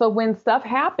 right. So when stuff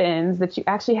happens, that you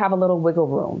actually have a little wiggle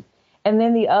room. And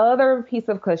then the other piece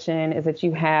of cushion is that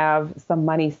you have some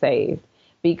money saved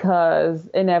because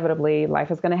inevitably life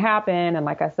is going to happen. And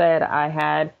like I said, I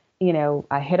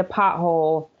hit a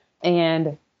pothole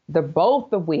and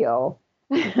both the wheel,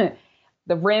 the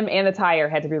rim and the tire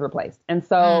had to be replaced. And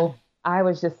so I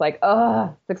was just like,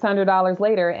 $600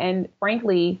 later. And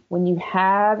frankly, when you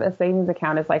have a savings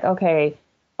account, it's like, okay,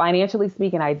 financially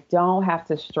speaking, I don't have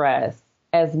to stress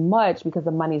as much because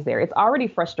the money's there. It's already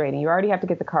frustrating. You already have to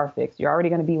get the car fixed. You're already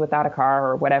going to be without a car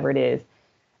or whatever it is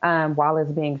while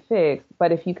it's being fixed.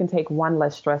 But if you can take one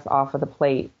less stress off of the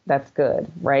plate, that's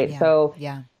good, right?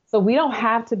 Yeah. So we don't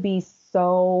have to be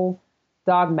so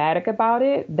dogmatic about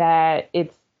it that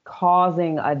it's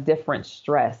causing a different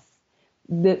stress.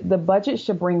 The budget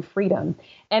should bring freedom.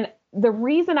 And the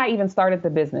reason I even started the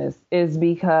business is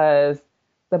because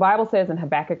the Bible says in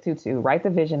Habakkuk 2:2, write the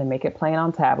vision and make it plain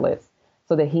on tablets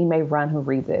so that he may run who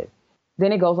reads it.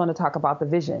 Then it goes on to talk about the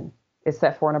vision. It's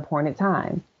set for an appointed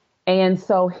time. And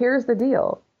so here's the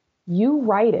deal. You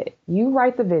write it, you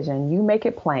write the vision, you make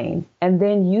it plain, and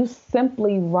then you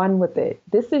simply run with it.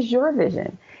 This is your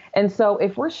vision. And so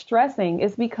if we're stressing,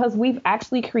 it's because we've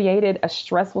actually created a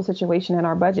stressful situation in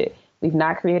our budget. We've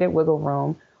not created wiggle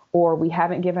room, or we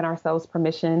haven't given ourselves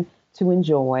permission to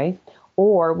enjoy,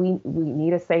 or we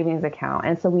need a savings account.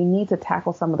 And so we need to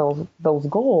tackle some of those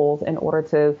goals in order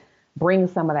to bring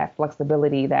some of that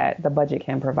flexibility that the budget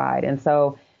can provide. And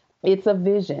so it's a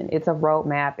vision, it's a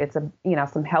roadmap, it's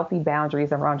some healthy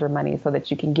boundaries around your money so that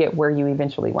you can get where you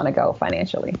eventually want to go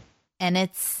financially. And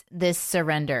it's this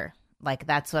surrender. Like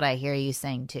that's what I hear you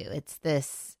saying too. It's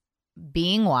this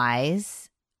being wise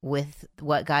with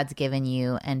what God's given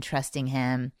you and trusting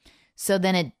him. So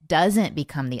then it doesn't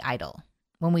become the idol.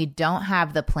 When we don't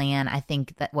have the plan, I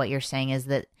think that what you're saying is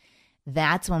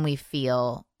that's when we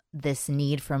feel this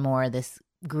need for more, this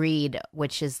greed,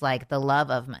 which is like the love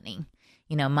of money.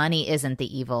 Money isn't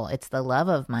the evil. It's the love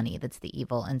of money that's the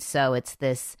evil. And so it's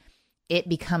this it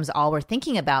becomes all we're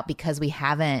thinking about because we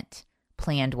haven't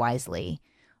planned wisely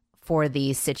for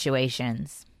these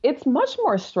situations. It's much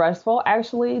more stressful,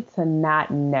 actually, to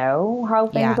not know how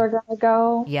things are going to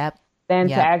go than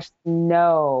to actually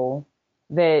know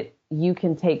that you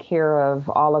can take care of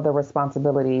all of the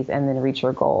responsibilities and then reach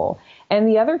your goal. And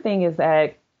the other thing is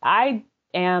that I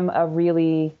am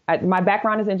my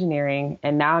background is engineering,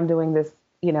 and now I'm doing this,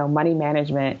 money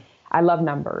management. I love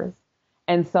numbers.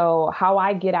 And so how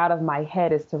I get out of my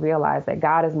head is to realize that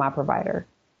God is my provider.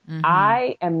 Mm-hmm.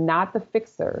 I am not the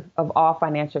fixer of all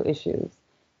financial issues.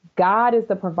 God is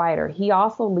the provider. He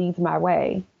also leads my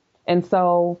way. And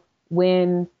so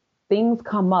when things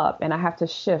come up and I have to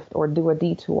shift or do a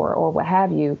detour or what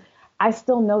have you, I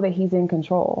still know that he's in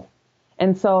control.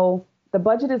 And so the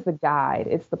budget is the guide.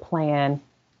 It's the plan.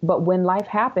 But when life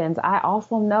happens, I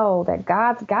also know that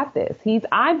God's got this.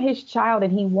 I'm his child,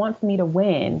 and he wants me to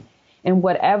win in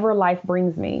whatever life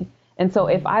brings me. And so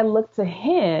if I look to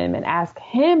him and ask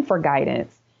him for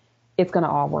guidance, it's going to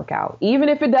all work out. Even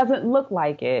if it doesn't look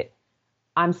like it,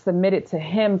 I'm submitted to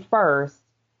him first,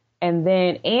 and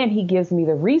he gives me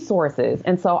the resources.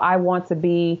 And so I want to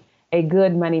be a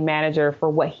good money manager for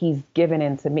what he's given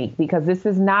into me, because this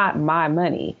is not my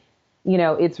money.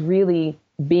 It's really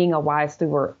being a wise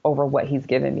steward over what he's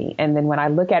given me. And then when I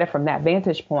look at it from that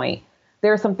vantage point,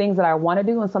 there are some things that I want to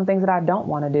do and some things that I don't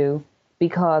want to do,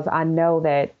 because I know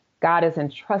that God has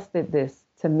entrusted this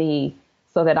to me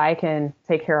so that I can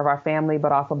take care of our family,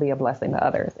 but also be a blessing to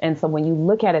others. And so when you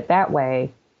look at it that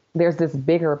way, there's this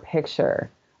bigger picture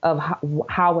of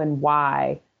how and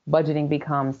why budgeting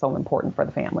becomes so important for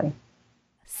the family.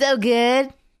 So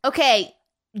good. Okay.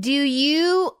 Do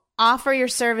you offer your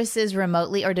services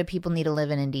remotely, or do people need to live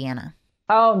in Indiana?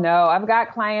 Oh, no. I've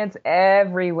got clients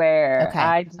everywhere. Okay.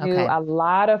 I do a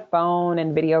lot of phone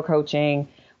and video coaching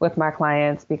with my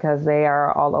clients because they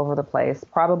are all over the place.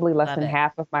 Probably less than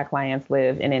half of my clients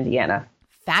live in Indiana.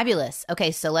 Fabulous.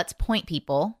 Okay, so let's point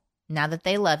people, now that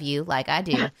they love you like I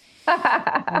do,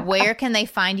 where can they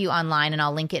find you online? And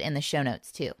I'll link it in the show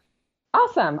notes too.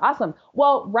 Awesome.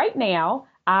 Well, right now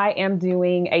I am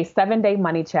doing a 7-day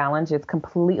money challenge. It's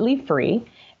completely free.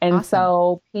 And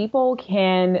so people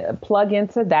can plug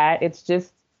into that. It's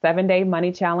just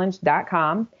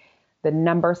 7daymoneychallenge.com. the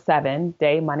number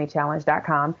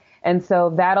 7daymoneychallenge.com. And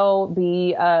so that'll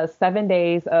be 7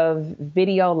 days of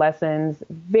video lessons,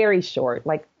 very short,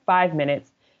 like 5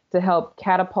 minutes, to help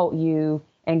catapult you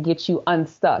and get you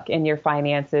unstuck in your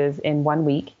finances in 1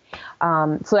 week.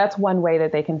 So that's one way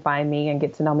that they can find me and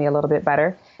get to know me a little bit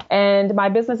better. And my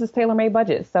business is Tailor Made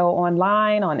Budget. So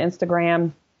online, on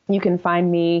Instagram, you can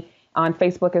find me on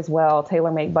Facebook as well,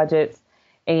 Tailor Made Budgets.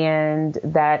 And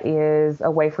that is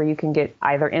a way for you can get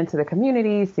either into the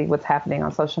community, see what's happening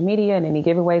on social media and any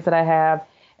giveaways that I have,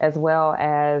 as well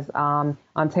as on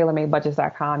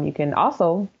tailormadebudgets.com. You can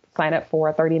also sign up for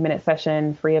a 30-minute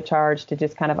session free of charge to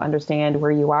just kind of understand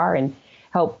where you are and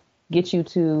help get you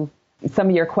to some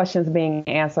of your questions being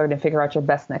answered and figure out your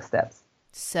best next steps.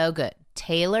 So good.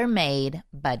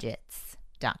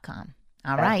 tailormadebudgets.com.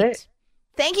 All That's right. it.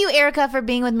 Thank you, Ericka, for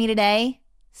being with me today.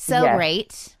 So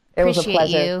great. It was a Appreciate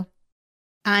pleasure. you.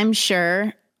 I'm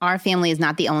sure our family is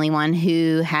not the only one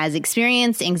who has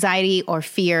experienced anxiety or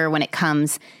fear when it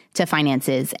comes to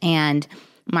finances. And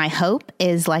my hope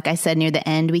is, like I said near the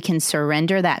end, we can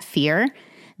surrender that fear,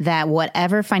 that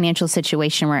whatever financial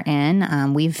situation we're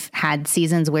in, we've had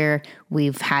seasons where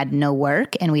we've had no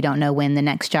work and we don't know when the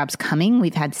next job's coming.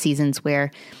 We've had seasons where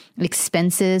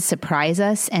expenses surprise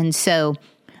us. And so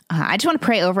I just want to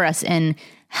pray over us and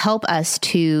help us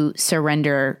to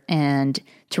surrender and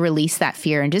to release that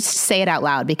fear and just say it out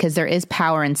loud, because there is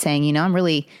power in saying, I'm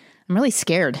really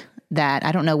scared that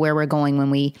I don't know where we're going when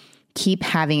we keep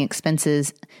having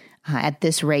expenses at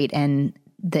this rate and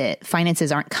the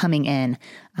finances aren't coming in.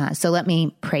 So let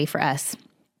me pray for us.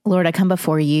 Lord, I come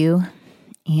before you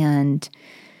and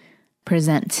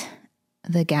present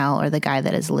the gal or the guy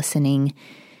that is listening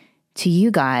to you,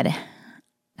 God.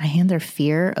 I hand their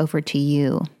fear over to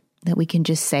you, that we can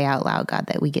just say out loud, God,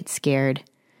 that we get scared,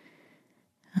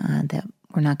 that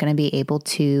we're not going to be able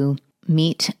to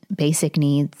meet basic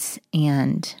needs.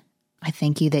 And I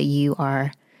thank you that you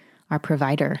are our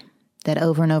provider, that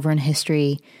over and over in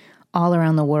history, all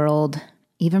around the world,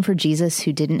 even for Jesus,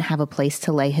 who didn't have a place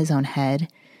to lay his own head,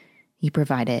 you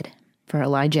provided. For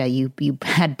Elijah, you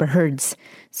had birds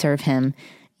serve him.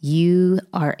 You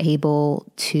are able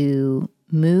to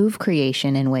move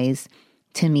creation in ways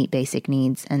to meet basic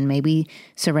needs. And may we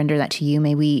surrender that to you.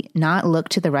 May we not look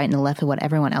to the right and the left of what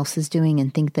everyone else is doing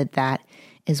and think that that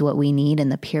is what we need,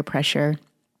 and the peer pressure.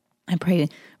 I pray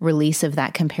release of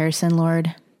that comparison,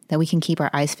 Lord, that we can keep our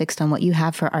eyes fixed on what you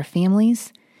have for our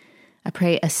families. I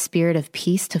pray a spirit of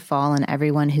peace to fall on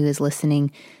everyone who is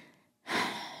listening,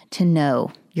 to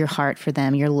know your heart for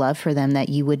them, your love for them, that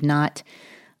you would not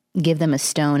give them a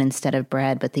stone instead of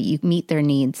bread, but that you meet their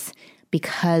needs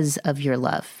because of your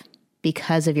love,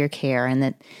 because of your care, and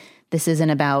that this isn't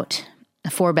about a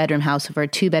 4-bedroom house over a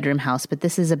 2-bedroom house, but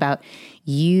this is about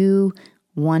you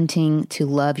wanting to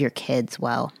love your kids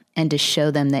well and to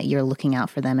show them that you're looking out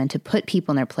for them and to put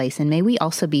people in their place. And may we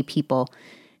also be people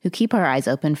who keep our eyes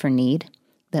open for need,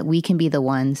 that we can be the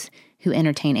ones who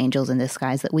entertain angels in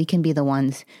disguise, that we can be the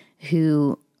ones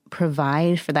who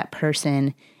provide for that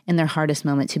person in their hardest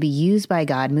moment, to be used by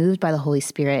God, moved by the Holy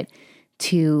Spirit,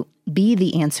 to be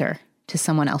the answer to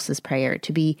someone else's prayer,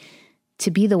 to be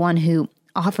the one who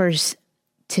offers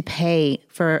to pay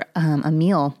for a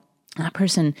meal that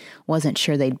person wasn't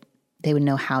sure they would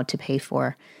know how to pay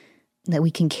for, that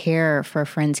we can care for a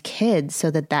friend's kids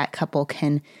so that that couple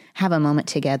can have a moment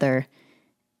together.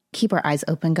 Keep our eyes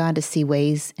open, God, to see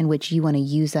ways in which you want to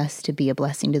use us to be a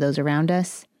blessing to those around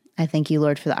us. I thank you,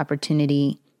 Lord, for the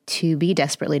opportunity to be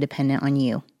desperately dependent on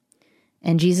you.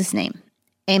 In Jesus' name,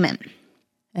 amen.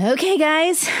 Okay,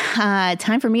 guys,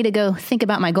 time for me to go think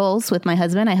about my goals with my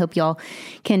husband. I hope y'all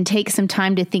can take some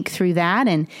time to think through that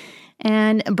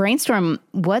and brainstorm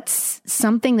what's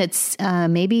something that's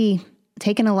maybe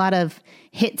taken a lot of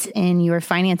hits in your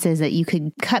finances that you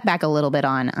could cut back a little bit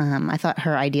on. I thought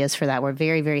her ideas for that were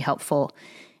very, very helpful.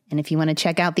 And if you want to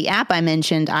check out the app I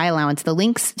mentioned, iAllowance, the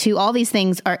links to all these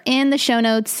things are in the show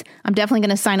notes. I'm definitely going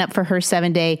to sign up for her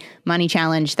 7-day money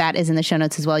challenge. That is in the show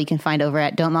notes as well. You can find over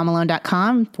at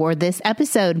don'tmomalone.com for this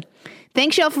episode.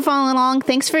 Thanks, y'all, for following along.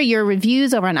 Thanks for your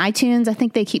reviews over on iTunes. I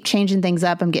think they keep changing things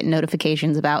up. I'm getting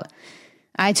notifications about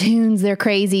iTunes. They're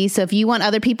crazy. So if you want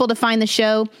other people to find the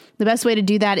show, the best way to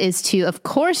do that is to, of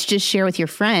course, just share with your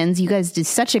friends. You guys did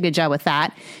such a good job with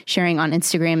that, sharing on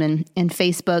Instagram and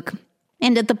Facebook,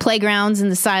 and at the playgrounds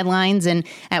and the sidelines and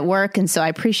at work. And so I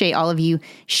appreciate all of you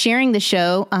sharing the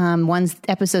show,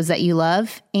 episodes that you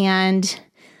love. And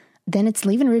then it's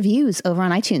leaving reviews over on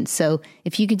iTunes. So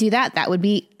if you could do that, that would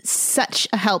be such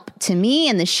a help to me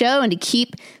and the show, and to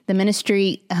keep the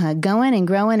ministry going and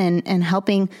growing and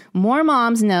helping more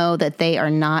moms know that they are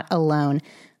not alone.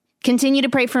 Continue to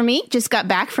pray for me. Just got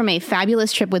back from a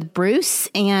fabulous trip with Bruce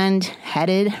and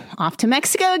headed off to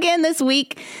Mexico again this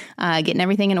week, getting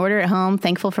everything in order at home.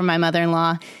 Thankful for my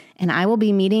mother-in-law. And I will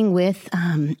be meeting with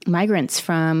migrants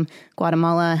from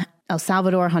Guatemala, El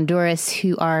Salvador, Honduras,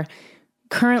 who are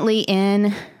currently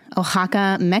in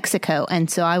Oaxaca, Mexico.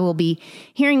 And so I will be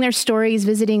hearing their stories,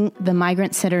 visiting the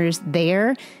migrant centers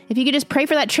there. If you could just pray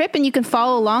for that trip, and you can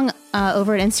follow along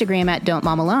over at Instagram at Don't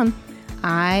Mom Alone,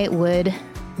 I would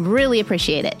really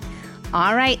appreciate it.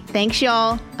 All right. Thanks,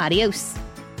 y'all. Adios.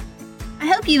 I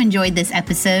hope you enjoyed this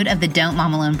episode of the Don't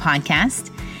Mom Alone podcast.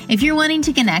 If you're wanting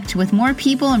to connect with more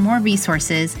people and more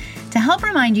resources to help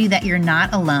remind you that you're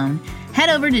not alone, head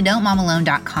over to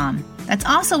don'tmomalone.com. That's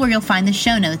also where you'll find the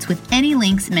show notes with any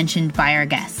links mentioned by our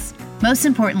guests. Most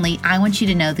importantly, I want you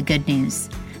to know the good news,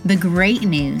 the great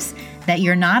news that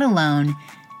you're not alone,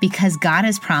 because God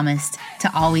has promised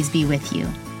to always be with you.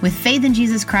 With faith in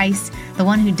Jesus Christ, the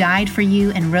one who died for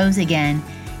you and rose again,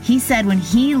 he said when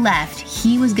he left,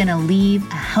 he was going to leave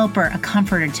a helper, a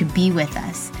comforter to be with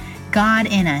us. God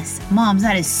in us. Moms,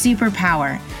 that is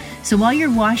superpower. So while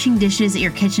you're washing dishes at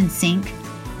your kitchen sink,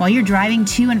 while you're driving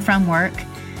to and from work,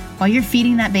 while you're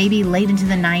feeding that baby late into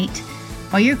the night,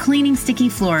 while you're cleaning sticky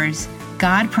floors,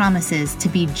 God promises to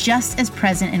be just as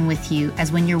present and with you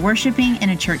as when you're worshiping in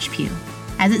a church pew.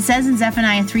 As it says in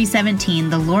Zephaniah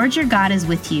 3:17, the Lord your God is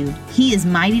with you. He is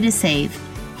mighty to save.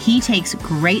 He takes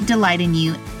great delight in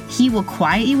you. He will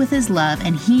quiet you with his love,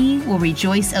 and he will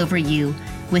rejoice over you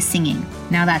with singing.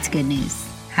 Now that's good news.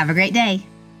 Have a great day.